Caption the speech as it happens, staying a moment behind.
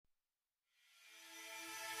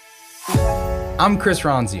I'm Chris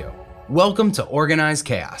Ronzio. Welcome to Organized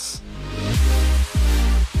Chaos.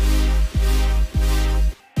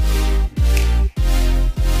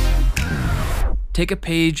 Take a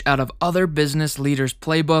page out of other business leaders'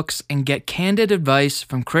 playbooks and get candid advice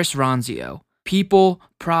from Chris Ronzio. People,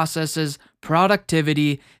 processes,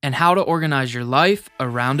 productivity, and how to organize your life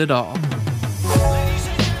around it all.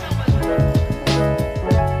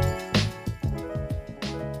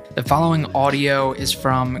 The following audio is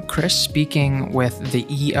from Chris speaking with the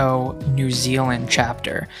EO New Zealand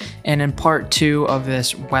chapter. And in part 2 of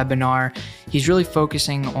this webinar, he's really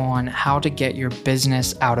focusing on how to get your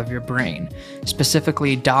business out of your brain,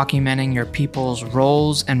 specifically documenting your people's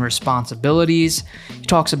roles and responsibilities. He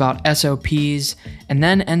talks about SOPs and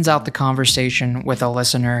then ends out the conversation with a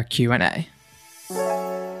listener Q&A.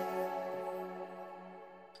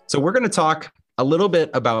 So we're going to talk a little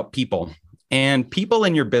bit about people. And people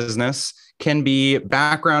in your business can be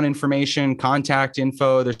background information, contact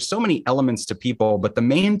info. There's so many elements to people, but the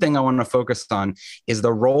main thing I want to focus on is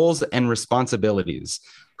the roles and responsibilities.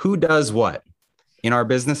 Who does what in our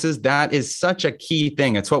businesses? That is such a key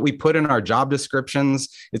thing. It's what we put in our job descriptions.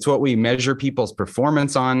 It's what we measure people's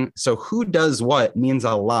performance on. So who does what means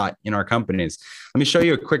a lot in our companies. Let me show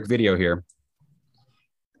you a quick video here.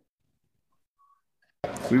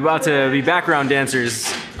 We're about to be background dancers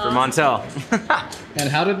for Montel. And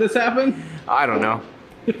how did this happen? I don't know.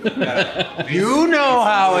 You know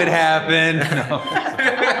how it happened.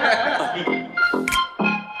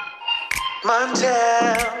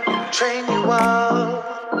 Montel, train you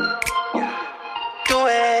up. Do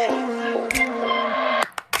it.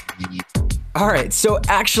 All right, so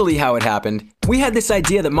actually how it happened. We had this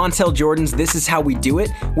idea that Montel Jordan's This Is How We Do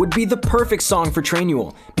It would be the perfect song for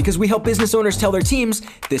Trainual because we help business owners tell their teams,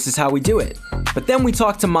 this is how we do it. But then we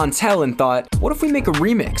talked to Montel and thought, what if we make a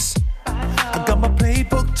remix? I got my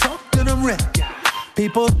playbook, talk to them rip.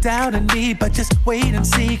 People doubting me, but just wait and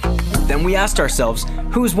see. Then we asked ourselves,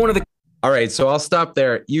 who's one of the... All right, so I'll stop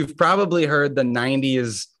there. You've probably heard the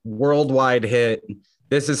 90s worldwide hit,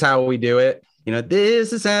 This Is How We Do It. You know,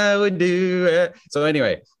 this is how we do it. So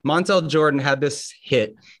anyway, Montel Jordan had this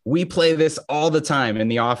hit. We play this all the time in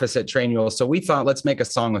the office at Trainual. So we thought, let's make a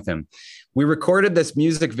song with him. We recorded this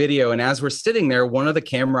music video. And as we're sitting there, one of the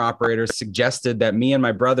camera operators suggested that me and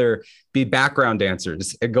my brother be background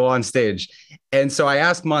dancers and go on stage. And so I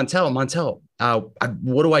asked Montel,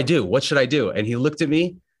 what do I do? What should I do? And he looked at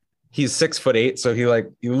me. He's 6'8". So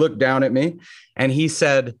he looked down at me and he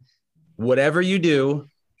said, whatever you do,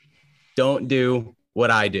 don't do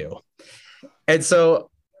what I do. And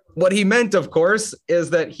so what he meant, of course, is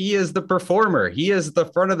that he is the performer. He is the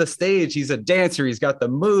front of the stage. He's a dancer. He's got the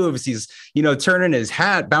moves. He's, turning his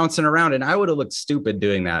hat, bouncing around. And I would have looked stupid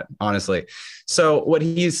doing that, honestly. So what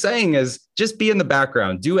he's saying is just be in the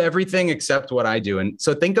background, do everything except what I do. And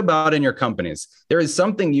so think about in your companies, there is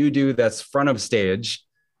something you do that's front of stage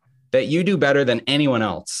that you do better than anyone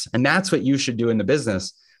else. And that's what you should do in the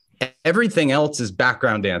business. Everything else is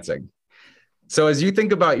background dancing. So as you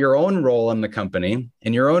think about your own role in the company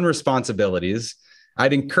and your own responsibilities,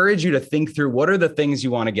 I'd encourage you to think through what are the things you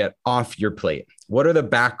want to get off your plate? What are the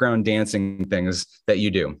background dancing things that you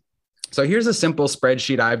do? So here's a simple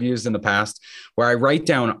spreadsheet I've used in the past where I write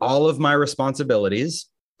down all of my responsibilities,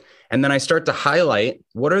 and then I start to highlight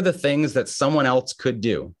what are the things that someone else could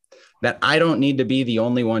do that I don't need to be the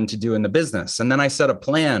only one to do in the business. And then I set a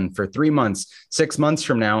plan for 3 months, 6 months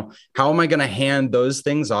from now. How am I going to hand those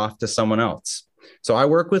things off to someone else? So I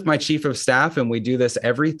work with my chief of staff and we do this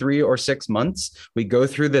every 3 or 6 months. We go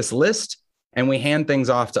through this list and we hand things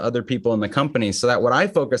off to other people in the company so that what I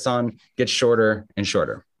focus on gets shorter and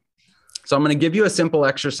shorter. So I'm going to give you a simple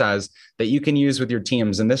exercise that you can use with your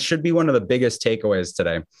teams. And this should be one of the biggest takeaways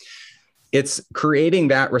today. It's creating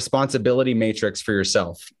that responsibility matrix for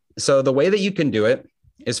yourself. So the way that you can do it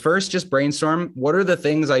is first just brainstorm, what are the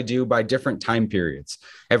things I do by different time periods?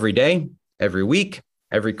 Every day, every week,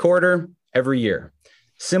 every quarter, every year.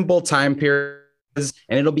 Simple time periods,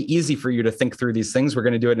 and it'll be easy for you to think through these things. We're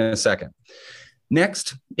going to do it in a second.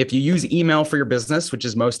 Next, if you use email for your business, which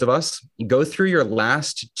is most of us, you go through your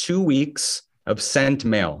last 2 weeks of sent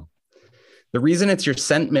mail. The reason it's your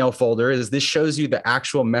sent mail folder is this shows you the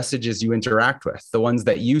actual messages you interact with, the ones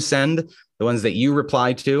that you send, the ones that you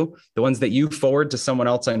reply to, the ones that you forward to someone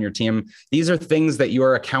else on your team. These are things that you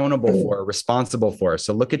are accountable for, responsible for.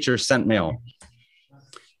 So look at your sent mail.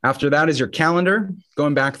 After that is your calendar,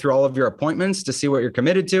 going back through all of your appointments to see what you're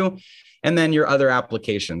committed to, and then your other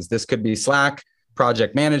applications. This could be Slack,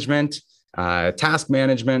 project management, task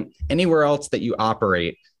management, anywhere else that you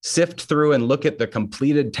operate. Sift through and look at the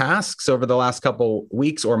completed tasks over the last couple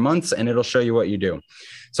weeks or months, and it'll show you what you do.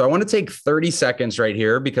 So I want to take 30 seconds right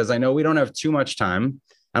here because I know we don't have too much time.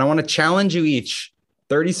 And I want to challenge you each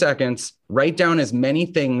 30 seconds, write down as many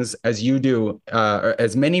things as you do,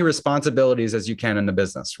 as many responsibilities as you can in the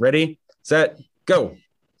business. Ready, set, go.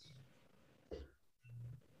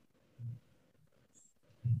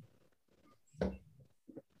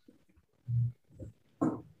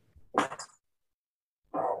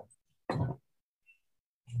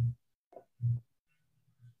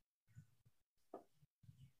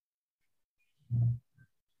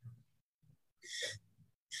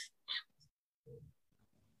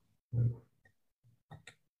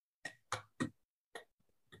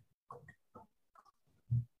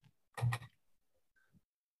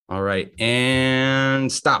 All right,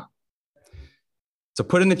 and stop. So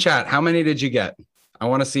put in the chat, how many did you get? I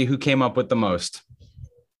want to see who came up with the most.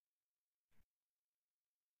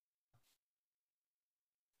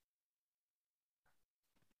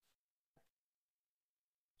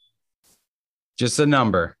 Just a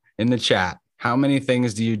number in the chat. How many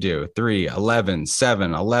things do you do? 3, 11,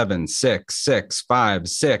 7, 11, 6, 6, 5,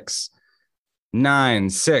 6, 9,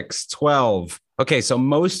 6, 12. Okay, so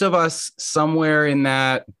most of us somewhere in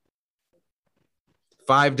that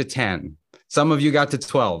 5 to 10. Some of you got to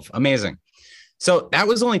 12. Amazing. So that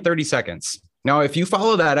was only 30 seconds. Now, if you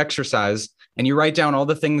follow that exercise and you write down all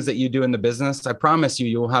the things that you do in the business, I promise you,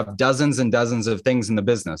 you'll have dozens and dozens of things in the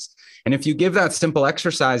business. And if you give that simple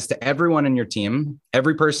exercise to everyone in your team,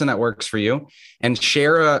 every person that works for you, and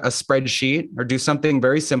share a spreadsheet or do something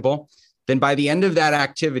very simple, then by the end of that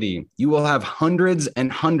activity, you will have hundreds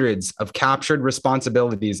and hundreds of captured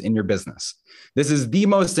responsibilities in your business. This is the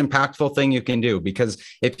most impactful thing you can do, because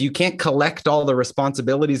if you can't collect all the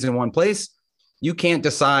responsibilities in one place, you can't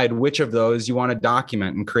decide which of those you want to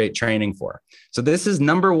document and create training for. So this is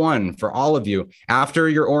number one for all of you. After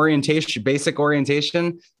your orientation, basic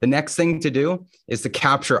orientation, the next thing to do is to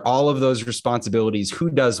capture all of those responsibilities. Who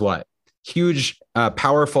does what? Huge,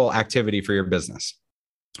 powerful activity for your business.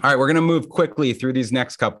 All right, we're going to move quickly through these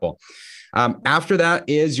next couple. After that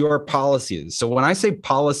is your policies. So when I say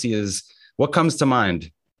policies, what comes to mind?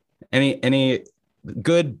 Any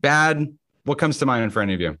good, bad? What comes to mind for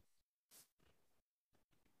any of you?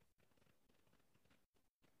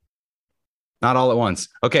 Not all at once.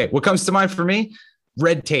 Okay, what comes to mind for me?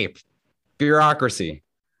 Red tape, bureaucracy.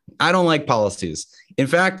 I don't like policies. In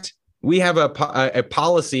fact, we have a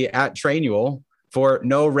policy at Trainual for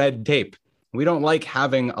no red tape. We don't like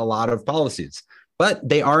having a lot of policies, but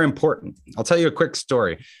they are important. I'll tell you a quick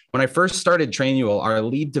story. When I first started Trainual, our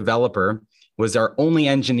lead developer was our only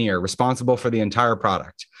engineer responsible for the entire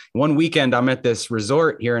product. One weekend, I'm at this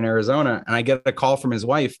resort here in Arizona, and I get a call from his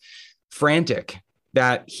wife, frantic,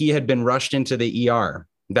 that he had been rushed into the ER,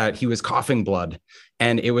 that he was coughing blood,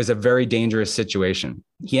 and it was a very dangerous situation.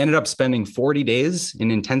 He ended up spending 40 days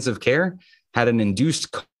in intensive care, had an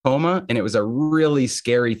induced coma, and it was a really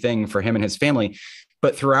scary thing for him and his family.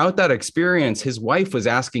 But throughout that experience, his wife was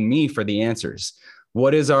asking me for the answers.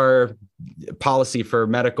 What is our policy for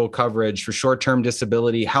medical coverage, for short-term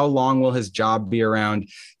disability? How long will his job be around?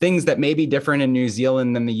 Things that may be different in New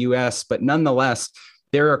Zealand than the US, but nonetheless,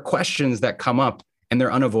 there are questions that come up and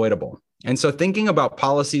they're unavoidable. And so thinking about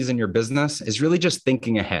policies in your business is really just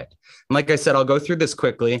thinking ahead. And like I said, I'll go through this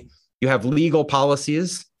quickly. You have legal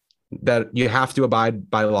policies that you have to abide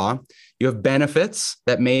by law. You have benefits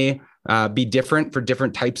that may be different for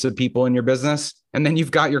different types of people in your business. And then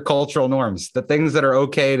you've got your cultural norms, the things that are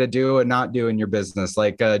okay to do and not do in your business,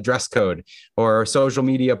 like dress code or social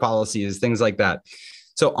media policies, things like that.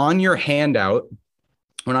 So on your handout,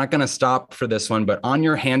 we're not going to stop for this one, but on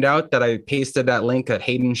your handout that I pasted that link, that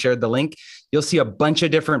Hayden shared the link, you'll see a bunch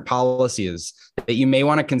of different policies that you may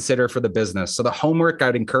want to consider for the business. So the homework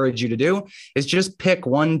I'd encourage you to do is just pick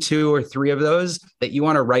 1, 2, or 3 of those that you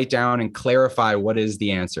want to write down and clarify what is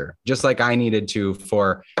the answer, just like I needed to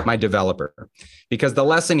for my developer. Because the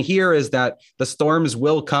lesson here is that the storms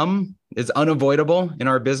will come, is unavoidable in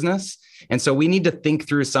our business. And so we need to think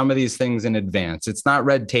through some of these things in advance. It's not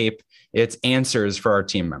red tape. It's answers for our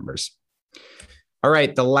team members. All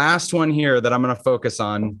right, the last one here that I'm going to focus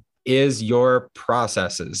on is your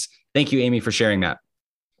processes. Thank you, Amy, for sharing that.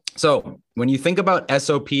 So when you think about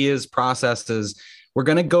SOPs, processes, we're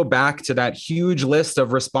going to go back to that huge list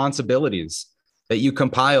of responsibilities that you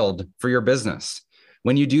compiled for your business.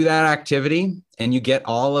 When you do that activity and you get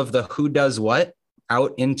all of the who does what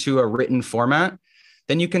out into a written format,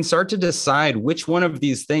 then you can start to decide which one of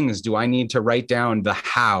these things do I need to write down the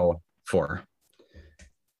how for.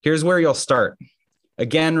 Here's where you'll start.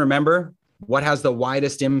 Again, remember, what has the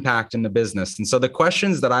widest impact in the business? And so the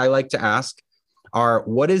questions that I like to ask are,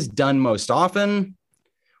 what is done most often?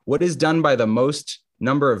 What is done by the most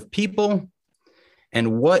number of people?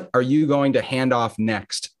 And what are you going to hand off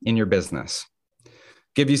next in your business?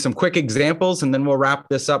 Give you some quick examples, and then we'll wrap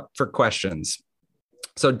this up for questions.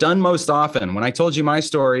 So done most often, when I told you my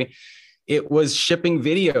story, it was shipping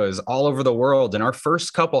videos all over the world. And our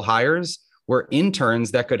first couple hires were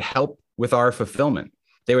interns that could help with our fulfillment.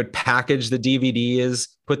 They would package the DVDs,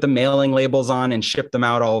 put the mailing labels on, and ship them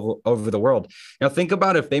out all over the world. Now, think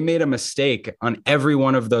about if they made a mistake on every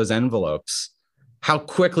one of those envelopes, how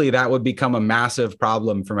quickly that would become a massive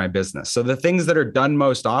problem for my business. So the things that are done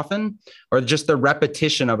most often are just the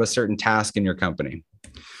repetition of a certain task in your company.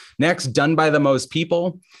 Next, done by the most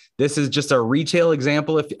people. This is just a retail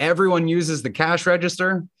example. If everyone uses the cash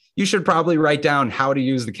register, you should probably write down how to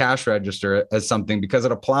use the cash register as something, because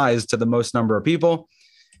it applies to the most number of people.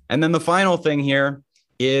 And then the final thing here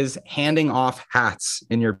is handing off hats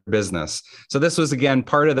in your business. So this was, again,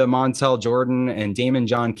 part of the Montel Jordan and Daymond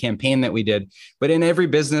John campaign that we did. But in every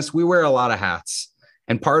business, we wear a lot of hats.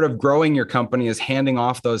 And part of growing your company is handing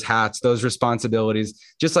off those hats, those responsibilities,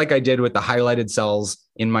 just like I did with the highlighted cells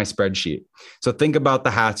in my spreadsheet. So think about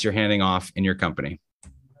the hats you're handing off in your company.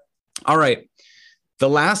 All right. The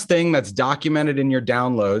last thing that's documented in your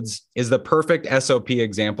downloads is the perfect SOP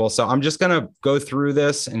example. So I'm just going to go through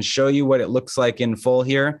this and show you what it looks like in full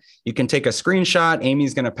here. You can take a screenshot.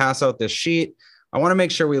 Amy's going to pass out this sheet. I want to make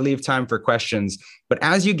sure we leave time for questions. But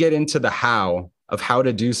as you get into the how of how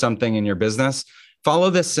to do something in your business, follow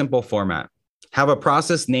this simple format. Have a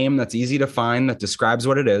process name that's easy to find that describes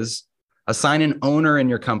what it is. Assign an owner in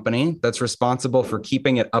your company that's responsible for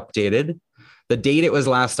keeping it updated, the date it was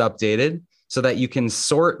last updated, so that you can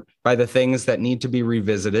sort by the things that need to be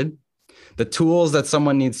revisited, the tools that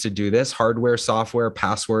someone needs to do this, hardware, software,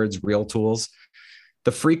 passwords, real tools,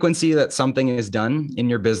 the frequency that something is done in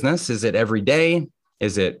your business. Is it every day?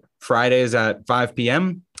 Is it Fridays at 5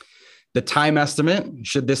 p.m.? The time estimate.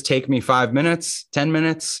 Should this take me 5 minutes, 10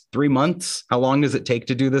 minutes, 3 months? How long does it take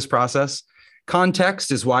to do this process?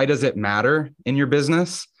 Context is, why does it matter in your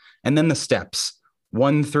business? And then the steps.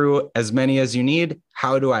 1 through as many as you need.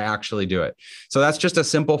 How do I actually do it? So that's just a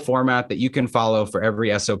simple format that you can follow for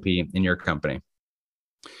every SOP in your company.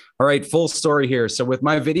 All right, full story here. So with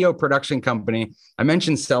my video production company, I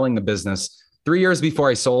mentioned selling the business. 3 years before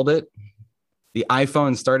I sold it, the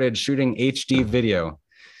iPhone started shooting HD video.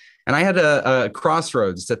 And I had a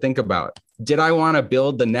crossroads to think about. Did I want to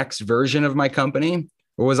build the next version of my company,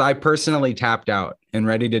 or was I personally tapped out and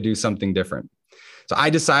ready to do something different? So I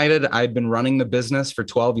decided I'd been running the business for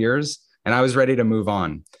 12 years and I was ready to move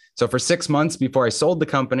on. So for 6 months before I sold the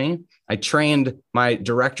company, I trained my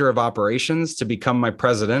director of operations to become my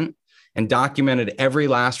president and documented every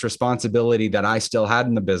last responsibility that I still had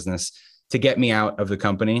in the business to get me out of the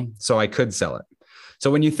company so I could sell it.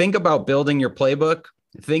 So when you think about building your playbook,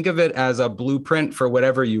 think of it as a blueprint for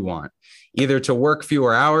whatever you want, either to work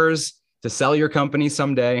fewer hours, to sell your company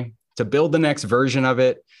someday, to build the next version of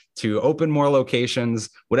it, to open more locations.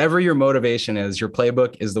 Whatever your motivation is, your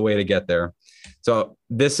playbook is the way to get there. So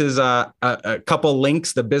this is a couple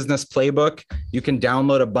links, the business playbook. You can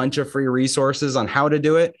download a bunch of free resources on how to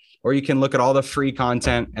do it, or you can look at all the free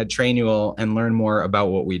content at Trainual and learn more about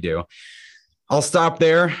what we do. I'll stop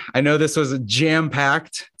there. I know this was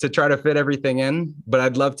jam-packed to try to fit everything in, but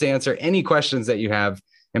I'd love to answer any questions that you have.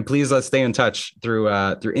 And please, let's stay in touch through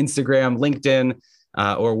Instagram, LinkedIn,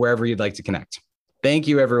 or wherever you'd like to connect. Thank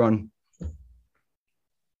you, everyone.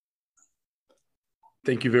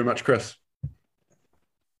 Thank you very much, Chris.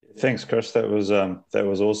 Thanks, Chris. That was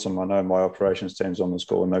awesome. I know my operations team's on the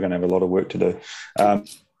call and they're going to have a lot of work to do.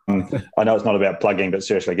 I know it's not about plugging, but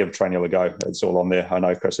seriously, give Trainual a go. It's all on there. I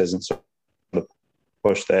know Chris hasn't sort of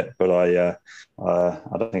pushed that, but I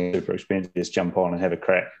don't think it's super expensive. Just jump on and have a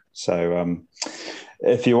crack. So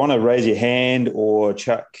if you want to raise your hand or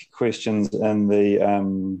chuck questions in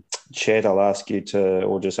the chat, I'll ask you to,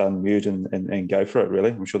 or just unmute and go for it, really.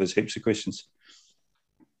 I'm sure there's heaps of questions.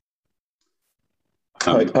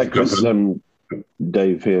 Hi, Chris.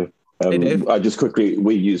 Dave here. Hey, Dave. I just quickly,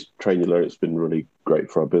 we use Trainual. It's been really great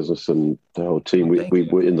for our business and the whole team. We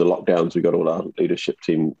were in the lockdowns. We got all our leadership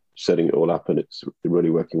team setting it all up, and it's really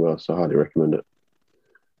working well. So I highly recommend it.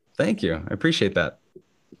 Thank you. I appreciate that.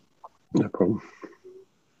 No problem.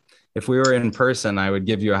 If we were in person, I would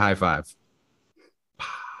give you a high five.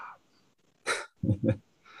 Hey,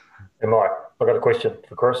 Mike, I've got a question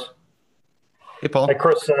for Chris. Hey, Paul. Hey,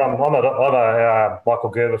 Chris, I'm a Michael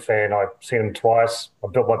Gerber fan. I've seen him twice. I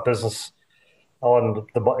built my business on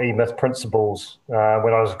the E-Myth principles when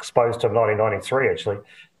I was exposed to him in 1993, actually.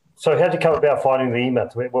 So how'd you come about finding the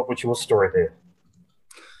E-Myth? What's your story there?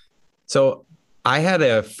 So I had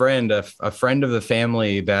a friend of the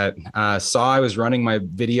family that saw I was running my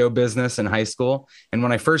video business in high school. And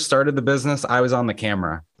when I first started the business, I was on the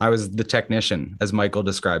camera. I was the technician, as Michael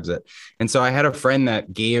describes it. And so I had a friend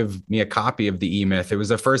that gave me a copy of the E-Myth. It was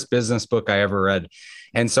the first business book I ever read.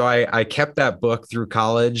 And so I kept that book through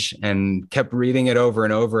college and kept reading it over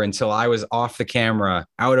and over until I was off the camera,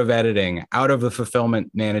 out of editing, out of the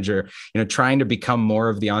fulfillment manager, trying to become more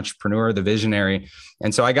of the entrepreneur, the visionary.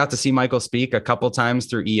 And so I got to see Michael speak a couple times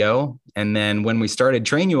through EO. And then when we started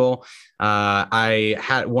Trainual, I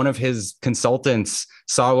had one of his consultants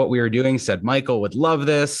saw what we were doing, said, Michael would love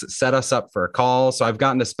this, set us up for a call. So I've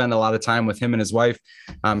gotten to spend a lot of time with him and his wife.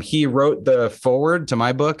 He wrote the foreword to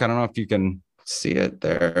my book. I don't know if you can see it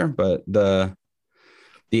there, but the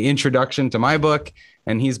introduction to my book,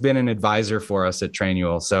 and he's been an advisor for us at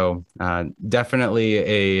Trainual. So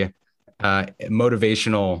definitely a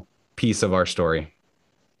motivational piece of our story.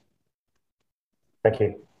 Thank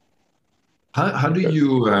you. How do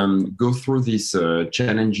you go through these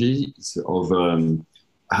challenges of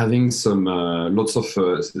having some lots of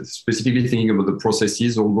specifically thinking about the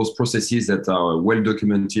processes, all those processes that are well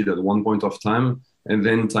documented at one point of time, and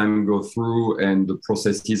then time go through and the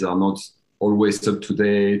processes are not always up to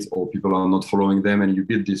date or people are not following them, and you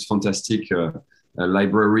build this fantastic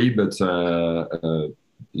library, but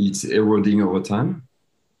it's eroding over time?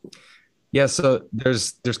 Yeah, so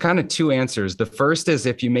there's kind of two answers. The first is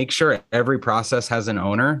if you make sure every process has an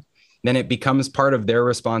owner, then it becomes part of their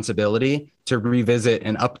responsibility to revisit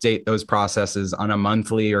and update those processes on a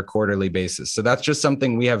monthly or quarterly basis. So that's just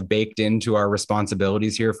something we have baked into our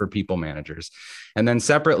responsibilities here for people managers. And then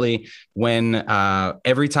separately, when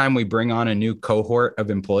every time we bring on a new cohort of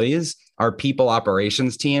employees, our people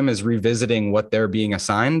operations team is revisiting what they're being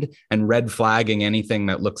assigned and red flagging anything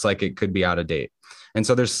that looks like it could be out of date. And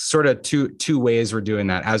so there's sort of two ways we're doing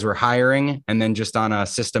that, as we're hiring and then just on a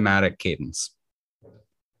systematic cadence.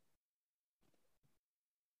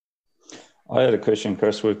 I had a question,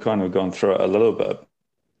 Chris. We've kind of gone through it a little bit.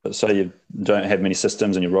 But so you don't have many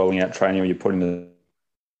systems and you're rolling out training, or you're putting the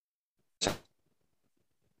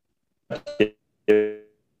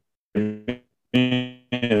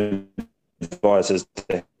advices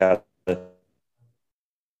to how to...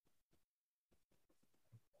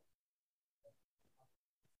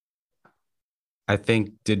 I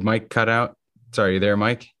think, did Mike cut out? Sorry, you there,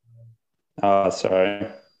 Mike? Sorry.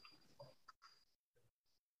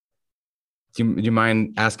 Do you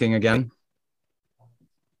mind asking again?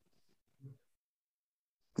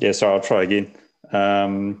 Yeah, sorry, I'll try again. I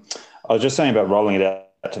was just saying about rolling it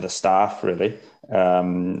out to the staff, really.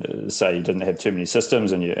 Say you didn't have too many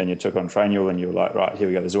systems and you took on Trainual and you were like, right, here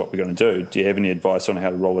we go, this is what we're going to do. Do you have any advice on how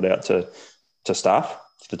to roll it out to staff,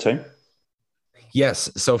 to the team?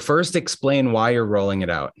 Yes. So first, explain why you're rolling it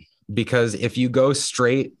out. Because if you go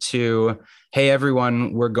straight to, hey,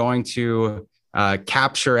 everyone, we're going to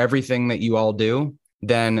capture everything that you all do,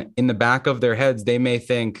 then in the back of their heads, they may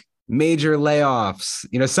think major layoffs,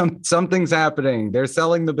 something's happening. They're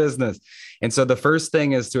selling the business. And so the first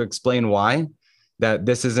thing is to explain why, that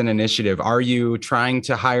this is an initiative. Are you trying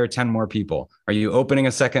to hire 10 more people? Are you opening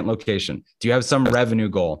a second location? Do you have some revenue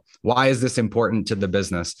goal? Why is this important to the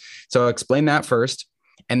business? So explain that first.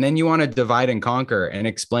 And then you want to divide and conquer and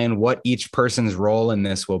explain what each person's role in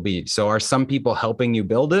this will be. So are some people helping you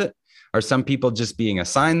build it? Are some people just being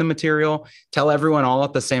assigned the material? Tell everyone all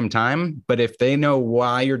at the same time. But if they know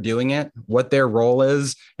why you're doing it, what their role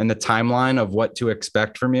is, and the timeline of what to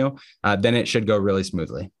expect from you, then it should go really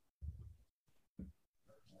smoothly.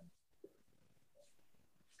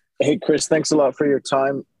 Hey, Chris, thanks a lot for your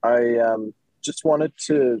time. I just wanted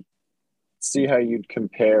to see how you'd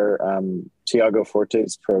compare Tiago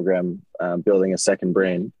Forte's program, Building a Second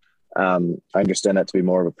Brain. I understand that to be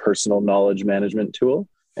more of a personal knowledge management tool,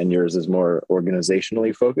 and yours is more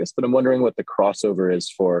organizationally focused. But I'm wondering what the crossover is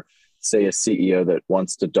for, say, a CEO that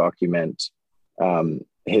wants to document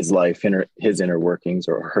his life, his inner workings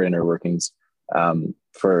or her inner workings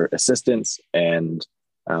for assistants and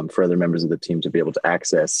for other members of the team to be able to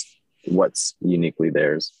access what's uniquely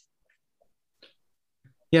theirs.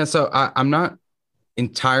 Yeah, so I'm not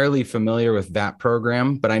entirely familiar with that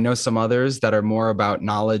program, but I know some others that are more about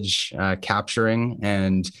knowledge capturing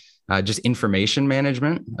and just information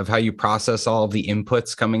management of how you process all of the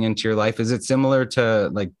inputs coming into your life. Is it similar to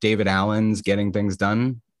like David Allen's Getting Things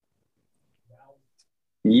Done?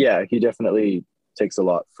 Yeah, he definitely takes a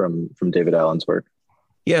lot from David Allen's work.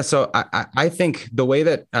 Yeah, so I think the way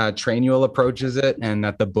that Trainual approaches it and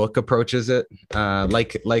that the book approaches it,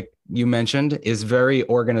 like you mentioned, is very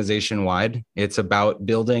organization wide. It's about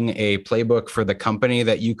building a playbook for the company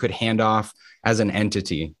that you could hand off as an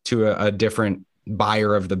entity to a different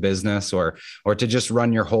buyer of the business, or to just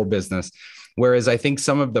run your whole business. Whereas I think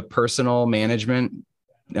some of the personal management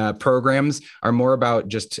programs are more about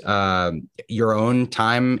just your own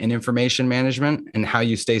time and information management and how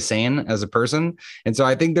you stay sane as a person. And so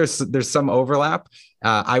I think there's some overlap.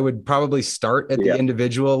 I would probably start at the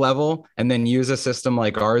individual level and then use a system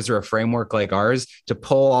like ours or a framework like ours to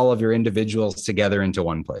pull all of your individuals together into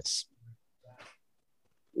one place.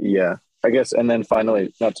 Yeah, I guess. And then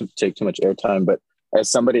finally, not to take too much airtime, but as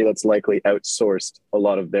somebody that's likely outsourced a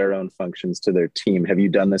lot of their own functions to their team, have you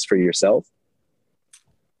done this for yourself?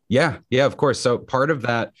 Yeah, of course. So part of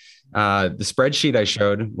that, the spreadsheet I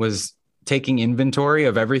showed was taking inventory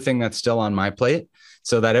of everything that's still on my plate,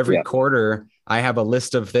 so that every quarter I have a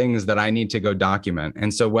list of things that I need to go document.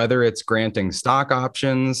 And so whether it's granting stock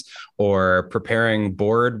options or preparing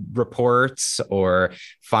board reports or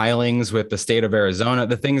filings with the state of Arizona,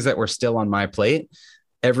 the things that were still on my plate,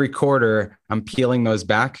 every quarter I'm peeling those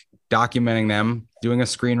back, documenting them, doing a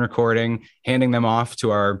screen recording, handing them off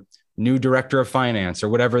to our new director of finance or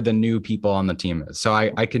whatever the new people on the team is. So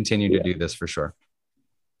I continue to do this for sure.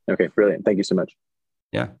 Okay, brilliant. Thank you so much.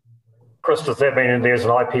 Yeah. Chris, does that mean there's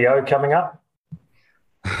an IPO coming up?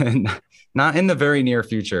 Not in the very near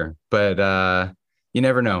future, but you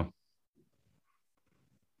never know.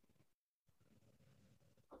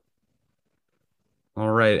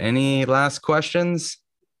 All right. Any last questions?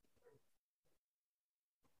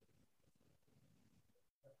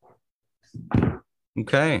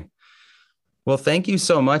 Okay. Well, thank you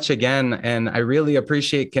so much again. And I really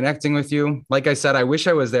appreciate connecting with you. Like I said, I wish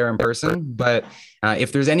I was there in person, but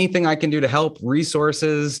if there's anything I can do to help,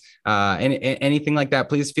 resources, anything like that,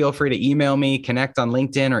 please feel free to email me. Connect on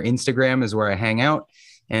LinkedIn or Instagram is where I hang out,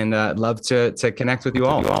 and I'd love to connect with you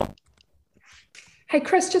all. Hey,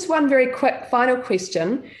 Chris, just one very quick final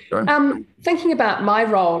question. Sure. Thinking about my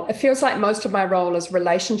role, it feels like most of my role is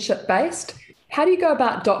relationship-based. How do you go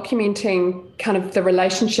about documenting kind of the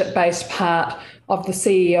relationship-based part of the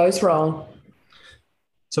CEO's role?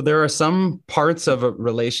 So there are some parts of a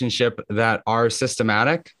relationship that are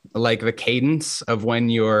systematic, like the cadence of when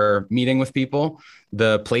you're meeting with people,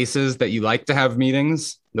 the places that you like to have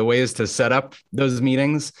meetings, the ways to set up those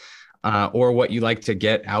meetings, or what you like to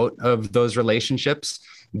get out of those relationships.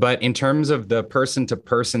 But in terms of the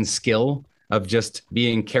person-to-person skill of just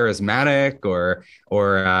being charismatic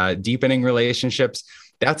or deepening relationships,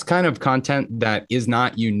 that's kind of content that is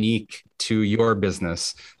not unique to your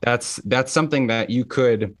business. That's something that you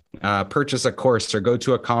could purchase a course or go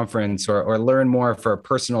to a conference or learn more for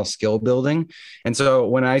personal skill building. And so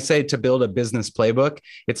when I say to build a business playbook,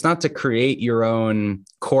 it's not to create your own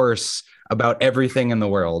course about everything in the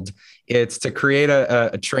world. It's to create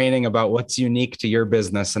a training about what's unique to your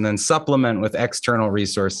business and then supplement with external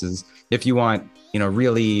resources if you want,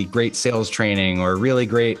 really great sales training or really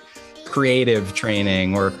great creative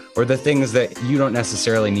training or the things that you don't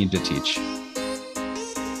necessarily need to teach.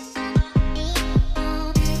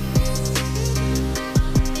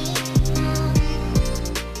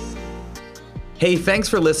 Hey, thanks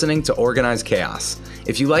for listening to Organize Chaos.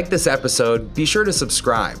 If you like this episode, be sure to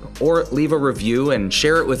subscribe or leave a review and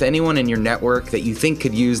share it with anyone in your network that you think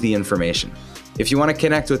could use the information. If you want to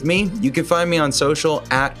connect with me, you can find me on social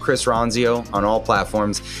at Chris Ronzio on all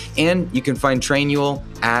platforms, and you can find Trainual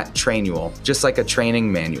at Trainual, just like a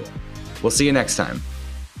training manual. We'll see you next time.